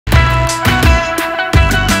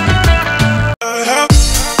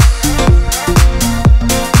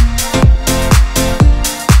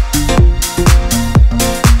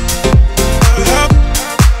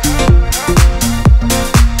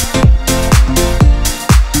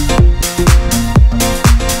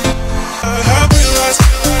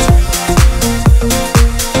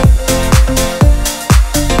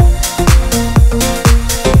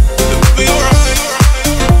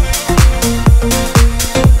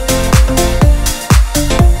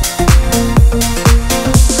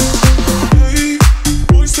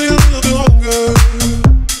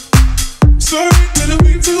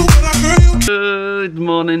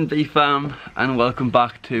fam, and welcome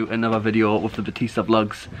back to another video with the Batista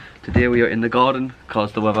vlogs. Today we are in the garden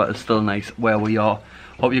because the weather is still nice where we are.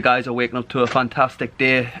 Hope you guys are waking up to a fantastic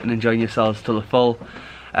day and enjoying yourselves to the full.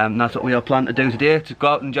 That's what we are planning to do today, to go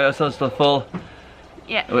out and enjoy ourselves to the full.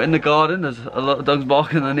 Yeah. We're in the garden, there's a lot of dogs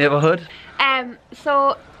barking in the neighbourhood.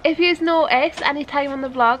 So if you've noticed any time on the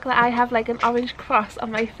vlog that I have like an orange cross on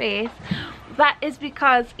my face, that is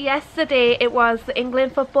because yesterday it was the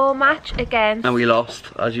England football match against... And we lost,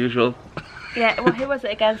 as usual. Yeah, well, who was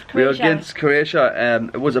it against? Croatia? We were against Croatia.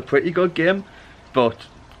 It was a pretty good game, but...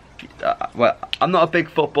 well, I'm not a big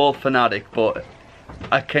football fanatic, but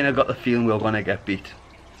I kind of got the feeling we were going to get beat.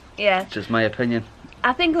 Yeah. It's just my opinion.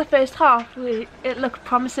 I think the first half, it looked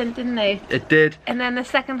promising, didn't it? It did. And then the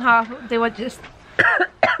second half, they were just...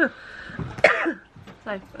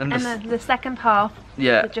 So, and then the second half,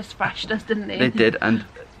 yeah, they just thrashed us, didn't they? They did. And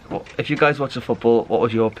if you guys watch the football, what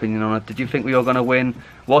was your opinion on it? Did you think we were going to win?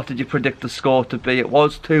 What did you predict the score to be? It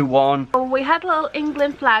was 2-1. Well, we had little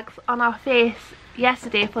England flags on our face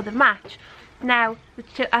yesterday for the match. Now,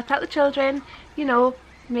 I tell the children, you know,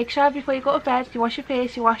 make sure before you go to bed, you wash your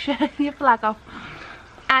face, you wash your flag off.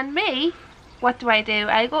 And me, what do?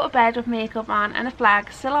 I go to bed with makeup on and a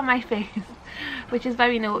flag still on my face. Which is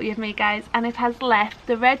very naughty of me, guys, and it has left,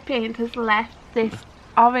 the red paint has left this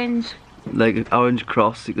orange, like an orange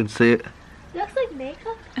cross, you can see it. Looks like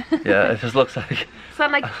makeup. Yeah, it just looks like. So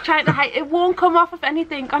I'm like trying to hide, it won't come off of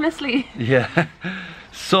anything, honestly. Yeah.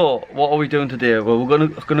 So what are we doing today? Well, we're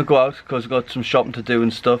gonna go out because we've got some shopping to do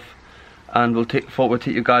and stuff, and we'll take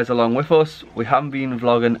you guys along with us. We haven't been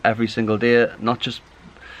vlogging every single day, not just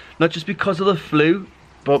because of the flu,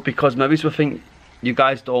 but because maybe we think you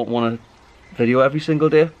guys don't want to video every single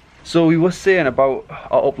day. So we were saying about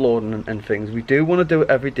our uploading and things, we do want to do it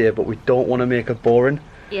every day, but we don't want to make it boring.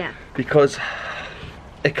 Yeah. Because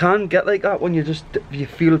it can get like that when you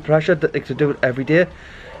feel pressure to do it every day,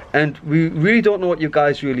 and we really don't know what you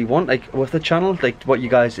guys really want, like with the channel, like what you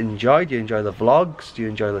guys enjoy. Do you enjoy the vlogs? Do you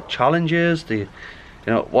enjoy the challenges? Do you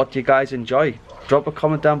know, what do you guys enjoy? Drop a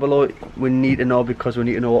comment down below. We need to know, because we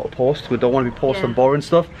need to know what to post. We don't want to be posting boring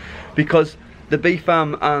stuff, because the B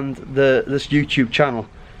Fam and this YouTube channel,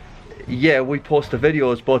 yeah, we post the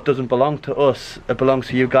videos, but it doesn't belong to us, it belongs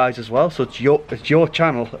to you guys as well. So it's your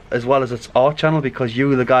channel as well as it's our channel, because you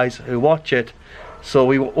are the guys who watch it. So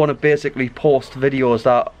we want to basically post videos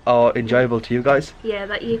that are enjoyable to you guys. Yeah,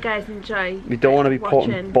 that you guys enjoy. We don't want to be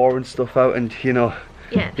putting boring stuff out, and you know,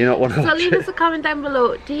 you don't want to So leave us a comment down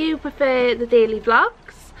below. Do you prefer the daily vlogs?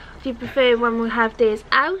 Do you prefer when we have days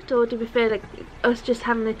out, or do you prefer like us just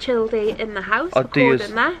having a chill day in the house, or do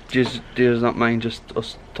you not mind just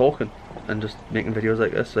us talking and just making videos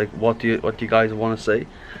like this? Like, what do you guys want to see?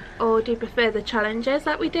 Or do you prefer the challenges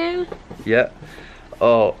that we do? Yeah.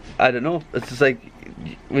 Oh, I don't know. It's just like,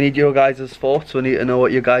 we need your guys' thoughts. We need to know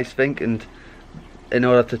what you guys think, and in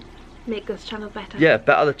order to make this channel better. Yeah,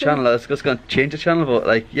 better the channel. It's just gonna change the channel, but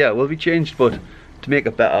like, yeah, we'll be changed, but to make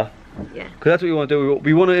it better. Yeah. Because that's what we want to do.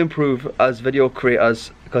 We want to improve as video creators,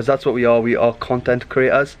 because that's what we are. We are content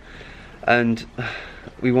creators, and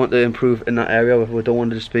we want to improve in that area. We don't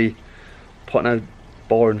want to just be putting out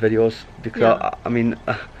boring videos, because I mean,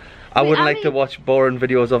 I wouldn't like to watch boring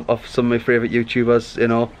videos of some of my favourite YouTubers, you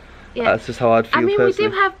know. Yeah. That's just how I'd feel. I mean, personally.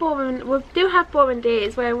 we do have boring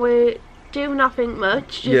days where we do nothing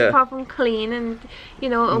much, just apart from clean and, you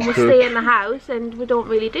know, and we stay in the house and we don't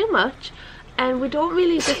really do much. And we don't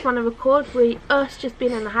really just want to record us just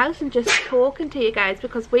being in the house and just talking to you guys,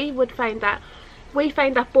 because we find that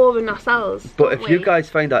boring ourselves. But if you guys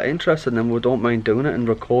find that interesting, then we don't mind doing it and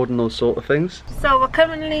recording those sort of things. So we're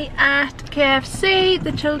currently at KFC.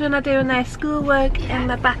 The children are doing their schoolwork in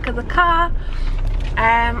the back of the car,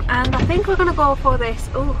 and I think we're gonna go for this.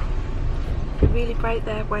 Oh, really bright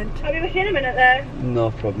there, it went. I'll be with you in a minute there.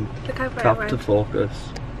 No problem. Look how bright Tap it went. to focus.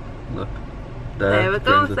 Look. There we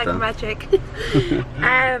go, it's like magic.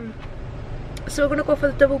 So we're going to go for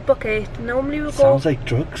the double bucket. Normally we go... Sounds like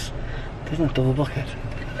drugs, doesn't it, double bucket?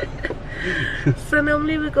 So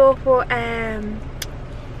normally we go for,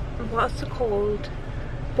 what's it called?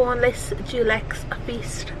 Boneless Dulux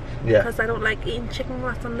feast. Yeah. Because I don't like eating chicken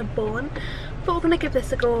that's on the bone. But we're going to give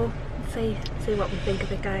this a go and see what we think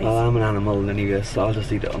of it, guys. Well, I'm an animal anyway, so I'll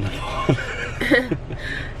just eat it on the phone.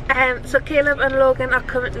 So Caleb and Logan are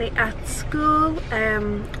currently at school.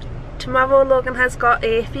 Tomorrow Logan has got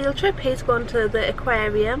a field trip. He's going to the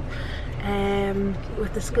aquarium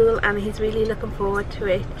with the school, and he's really looking forward to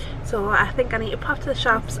it. So I think I need to pop to the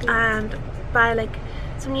shops and buy like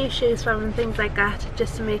some new shoes for him and things like that,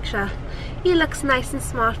 just to make sure he looks nice and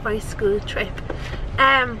smart for his school trip.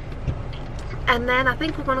 And then I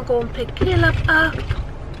think we're going to go and pick Caleb up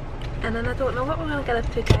And then I don't know what we're going to get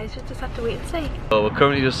up to, guys. We'll just have to wait and see. So we're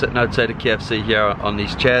currently just sitting outside the KFC here on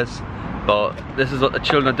these chairs. But this is what the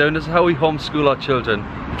children are doing. This is how we homeschool our children.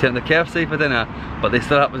 We take them to KFC for dinner, but they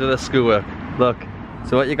still have to do their schoolwork. Look.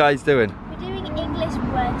 So what are you guys doing? We're doing English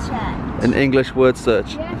word search. An English word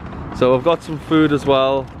search. Yeah. So we've got some food as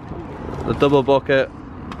well. A double bucket.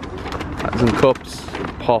 Some cups,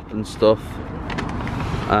 pop and stuff.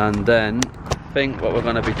 And then I think what we're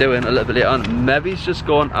going to be doing a little bit later on, maybe it's just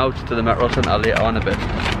going out to the Metro Centre later on a bit.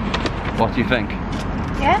 What do you think?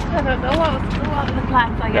 Yeah, I don't know what the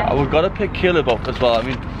plans are yet. Yeah, we've got to pick Caleb up as well. I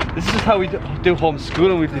mean, this is how we do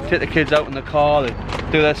homeschooling. We take the kids out in the car, they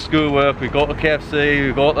do their schoolwork, we go to KFC,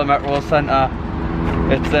 we go to the Metro Centre.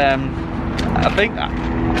 It's, I think,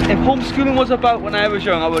 if homeschooling was about when I was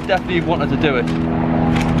young, I would definitely have wanted to do it.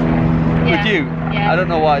 Yeah. Would you? Yeah. I don't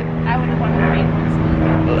know why. I would have wanted to read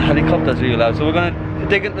The helicopter's really loud, so we're going to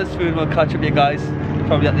dig into this food and we'll catch up with you guys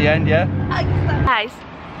probably at the end, yeah? Guys,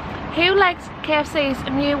 who likes KFC's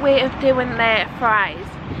new way of doing their fries?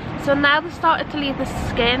 So now they started to leave the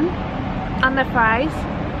skin on the fries.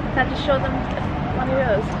 Can I just show them one of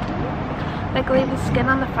those? Like leave the skin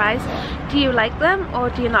on the fries. Do you like them or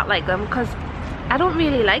do you not like them? Because I don't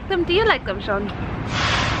really like them. Do you like them, Sean?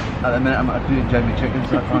 At the minute I'm doing Jamie chicken,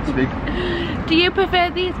 so I can't speak. Do you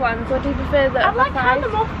prefer these ones or do you prefer the I like how fries?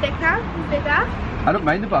 they're more thicker and bigger. I don't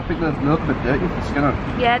mind it, but I think they're a little bit dirty with the skin on.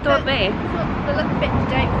 Yeah, don't they? They look a bit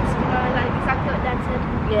dirty with the skin on, like exactly like Dad said.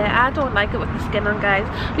 Yeah, I don't like it with the skin on, guys.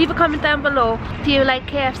 Leave a comment down below. Do you like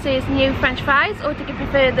KFC's new French fries or do you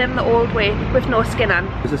prefer them the old way with no skin on?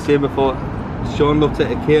 As I was saying before, Sean looked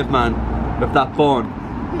at a caveman with that bone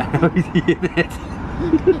and he's eating it.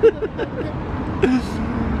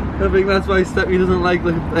 I think that's why Stephanie doesn't like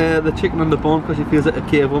the chicken on the bone, because she feels like a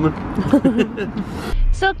cave woman.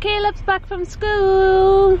 So Caleb's back from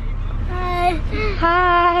school. Hi.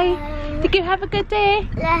 Hi. Did you have a good day?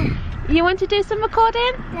 Yeah. You want to do some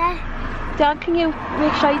recording? Yeah. John, can you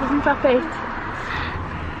make sure he doesn't drop it?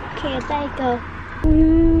 Okay, there you go.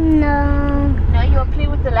 No. No, you were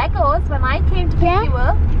playing with the Legos when I came to pick you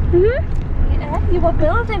up. Yeah, you were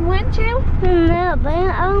building, weren't you? No, but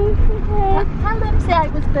Tell them, say I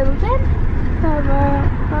was building.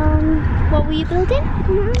 what were you building?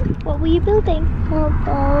 What were you building?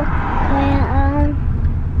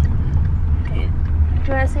 Okay. Do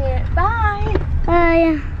you want to say bye?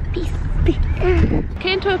 Yeah. Peace.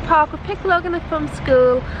 Came to a park, we picked Logan up from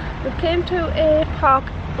school. We came to a park,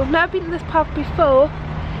 we've never been to this park before.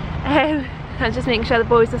 I'm just making sure the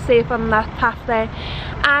boys are safe on that path there.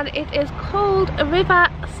 And it is called a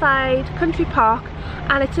Riverside Country Park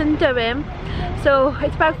and it's in Durham. So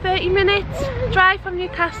it's about 30 minutes drive from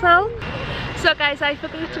Newcastle. So guys, I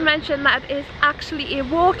forgot to mention that it is actually a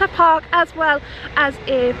water park as well as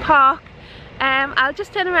a park. I'll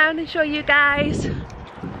just turn around and show you guys.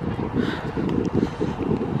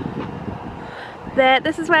 There,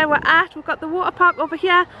 this is where we're at. We've got the water park over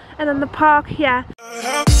here and then the park here.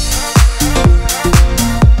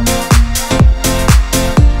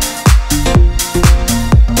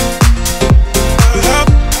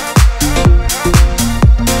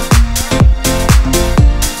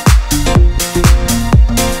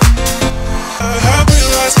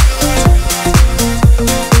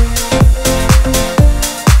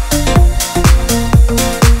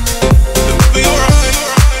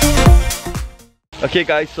 Okay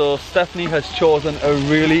guys, so Stephanie has chosen a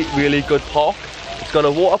really good park. It's got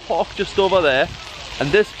a water park just over there, and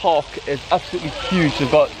this park is absolutely huge. They've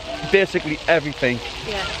got basically everything.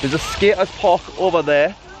 Yeah. There's a skaters park over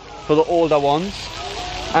there for the older ones,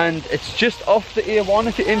 and it's just off the A1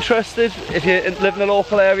 if you're interested, if you live in the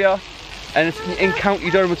local area, and it's in County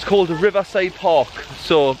Durham. It's called the Riverside Park.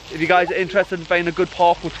 So if you guys are interested in finding a good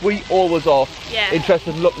park, which we always are,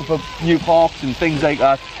 interested in looking for new parks and things like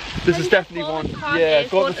that, this is definitely one. Yeah,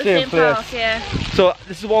 go to the same place. Park, yeah. So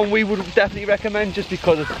this is one we would definitely recommend, just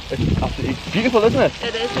because it's absolutely beautiful, isn't it?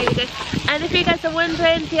 It is really good. And if you guys are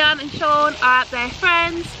wondering, Dion and Sean are their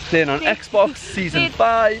friends. Playing on Xbox Season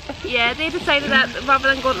 5. Yeah, they decided that rather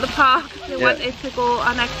than going to the park, they wanted to go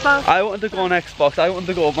on Xbox. I wanted to go on Xbox. I wanted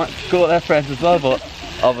to go with their friends as well, but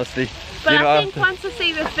obviously. But I think once they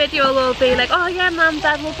see this video, they'll be like, oh yeah, Mum,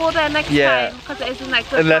 Dad, we'll go there next time, because it isn't like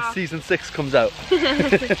the unless park. Season 6 comes out.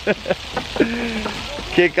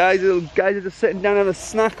 Okay guys, little guys are just sitting down having a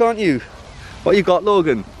snack, aren't you? What you got,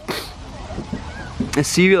 Logan? A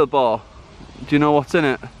cereal bar. Do you know what's in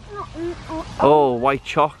it? Oh, white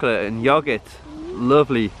chocolate and yogurt.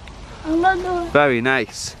 Lovely. Very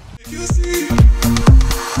nice.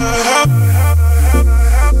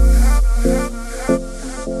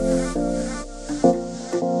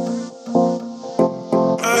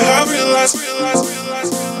 I have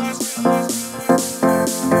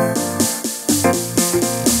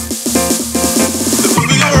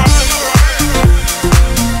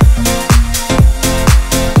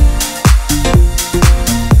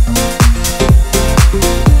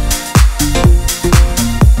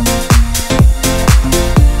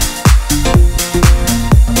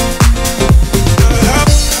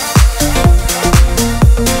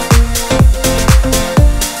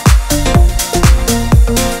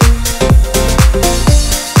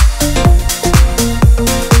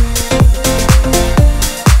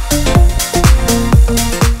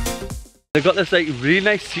got this like really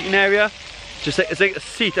nice seating area. Just like, it's like a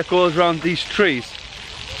seat that goes around these trees.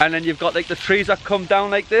 And then you've got like the trees that come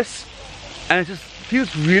down like this. And it just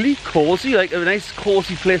feels really cozy, like a nice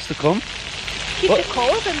cozy place to come. Keep it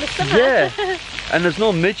cold in the summer. Yeah. And there's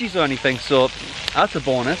no midges or anything, so that's a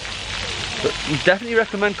bonus. But we definitely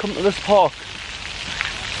recommend coming to this park.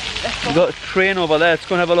 We've got a train over there, let's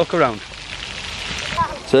go and have a look around.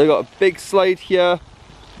 So they've got a big slide here.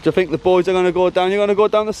 Do you think the boys are going to go down? You're going to go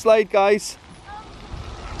down the slide, guys?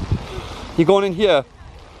 You're going in here?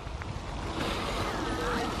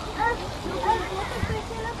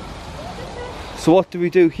 So what do we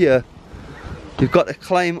do here? We've got to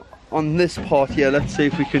climb on this part here. Let's see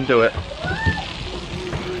if we can do it.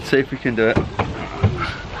 Let's see if we can do it.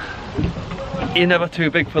 You're never too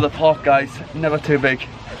big for the park, guys. Never too big.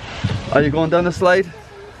 Are you going down the slide?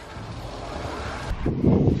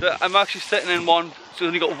 I'm actually sitting in one, so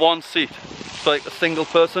only got one seat. It's like a single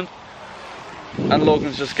person. And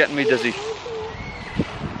Logan's just getting me dizzy.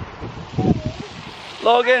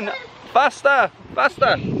 Logan, faster,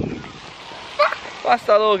 faster.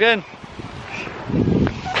 Faster, Logan.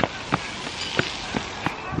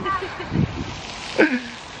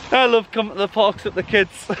 I love coming to the parks with the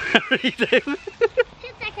kids. I really do. 2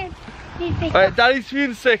 seconds. Alright, Daddy's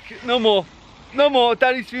feeling sick. No more. No more.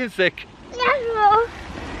 Daddy's feeling sick. No.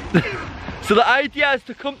 So the idea is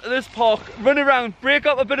to come to this park, run around, break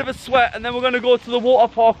up a bit of a sweat, and then we're going to go to the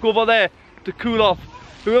water park over there to cool off.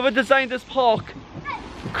 Whoever designed this park,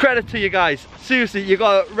 credit to you guys. Seriously, you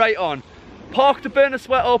got it right on. Park to burn the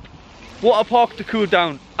sweat up, water park to cool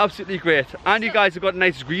down. Absolutely great. And you guys have got a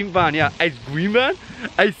nice green van, yeah. Ice cream van?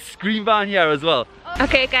 Ice cream van here as well.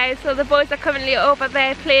 Okay guys, so the boys are currently over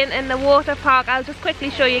there playing in the water park. I'll just quickly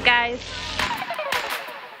show you guys.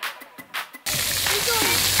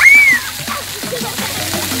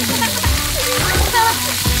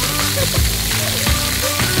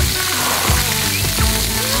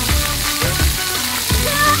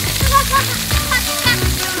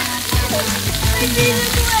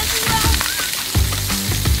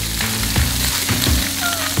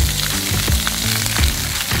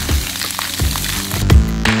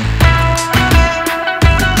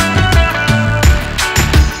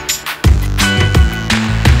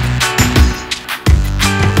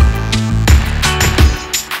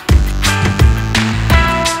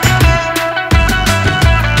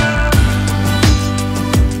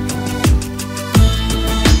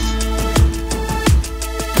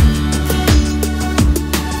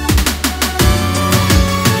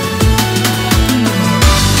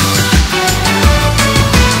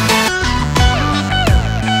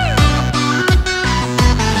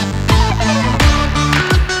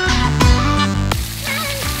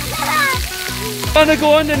 Gonna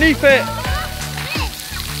go underneath it.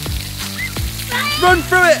 Run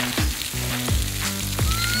through it.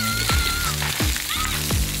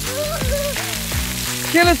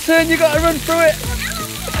 Skeleton, you gotta run through it.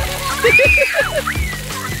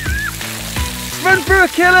 Run through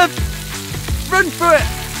it, Caleb. Run through it.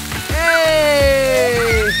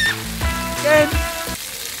 Hey. Again.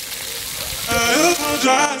 I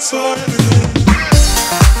apologize for everything.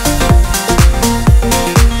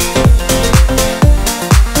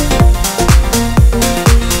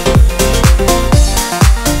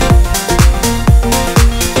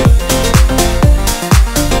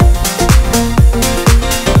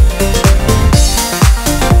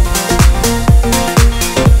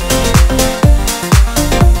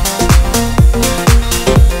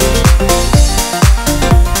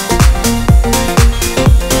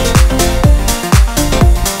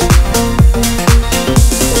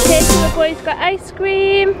 Ice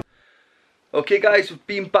cream. Okay guys, we've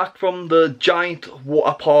been back from the giant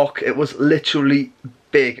water park. It was literally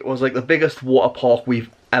big. It was like the biggest water park we've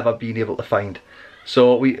ever been able to find.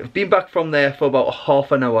 So we've been back from there for about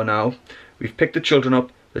half an hour now. We've picked the children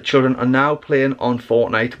up. The children are now playing on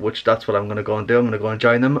Fortnite, which that's what I'm going to go and do. I'm going to go and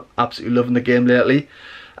join them. Absolutely loving the game lately.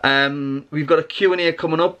 We've got a Q&A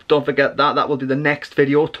coming up. Don't forget that. That will be the next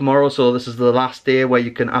video tomorrow. So this is the last day where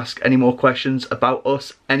you can ask any more questions about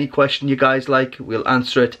us. Any question you guys like, we'll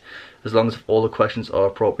answer it as long as all the questions are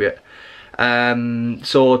appropriate.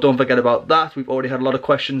 So don't forget about that. We've already had a lot of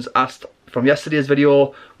questions asked from yesterday's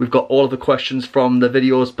video. We've got all of the questions from the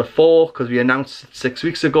videos before because we announced it 6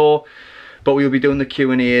 weeks ago. But we will be doing the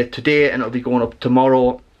Q&A today and it'll be going up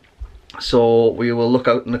tomorrow. So we will look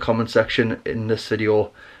out in the comment section in this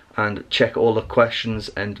video and check all the questions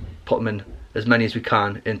and put them in as many as we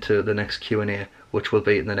can into the next Q&A, which will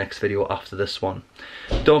be in the next video after this one.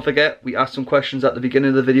 Don't forget, we asked some questions at the beginning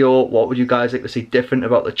of the video. What would you guys like to see different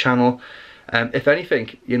about the channel? If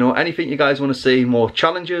anything, you know, anything you guys want to see, more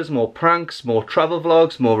challenges, more pranks, more travel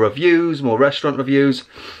vlogs, more reviews, more restaurant reviews,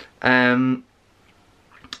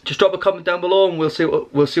 just drop a comment down below and we'll see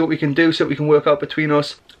what we can do, see what we can work out between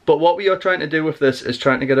us. But what we are trying to do with this is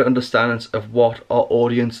trying to get an understanding of what our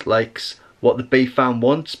audience likes, what the B fam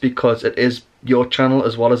wants, because it is your channel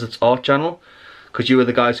as well as it's our channel, because you are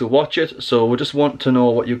the guys who watch it. So we just want to know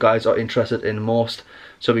what you guys are interested in most,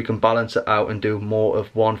 so we can balance it out and do more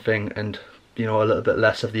of one thing and, you know, a little bit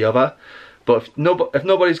less of the other. But if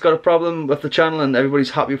nobody's got a problem with the channel and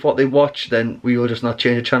everybody's happy with what they watch, then we will just not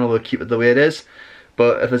change the channel, we'll keep it the way it is.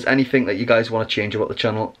 But if there's anything that you guys want to change about the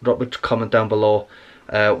channel, drop a comment down below,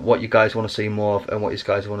 what you guys want to see more of and what you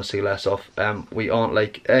guys want to see less of. We aren't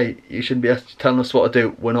like, hey, you shouldn't be telling us what to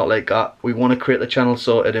do. We're not like that. We want to create the channel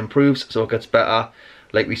so it improves, so it gets better,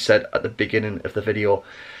 like we said at the beginning of the video.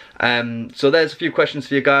 So there's a few questions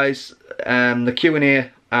for you guys, the Q&A,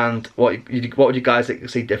 and what would you guys like to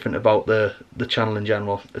see different about the channel in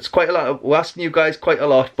general. It's quite a lot. We're asking you guys quite a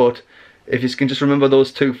lot, but if you can just remember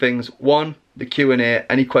those two things: one, the Q&A,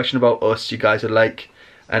 any question about us you guys would like,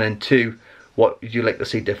 and then two, what would you like to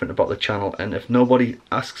see different about the channel. And if nobody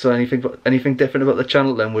asks for anything different about the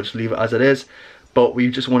channel, then we'll just leave it as it is. But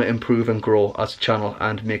we just want to improve and grow as a channel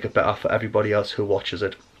and make it better for everybody else who watches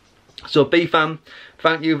it. So B fam,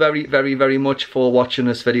 thank you very, very, very much for watching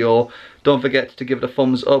this video. Don't forget to give it a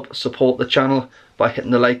thumbs up, support the channel by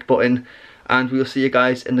hitting the like button, and we'll see you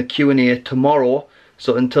guys in the Q&A tomorrow.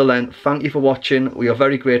 So until then, thank you for watching. We are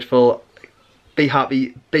very grateful. Be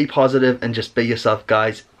happy, be positive, and just be yourself,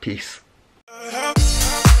 guys. Peace.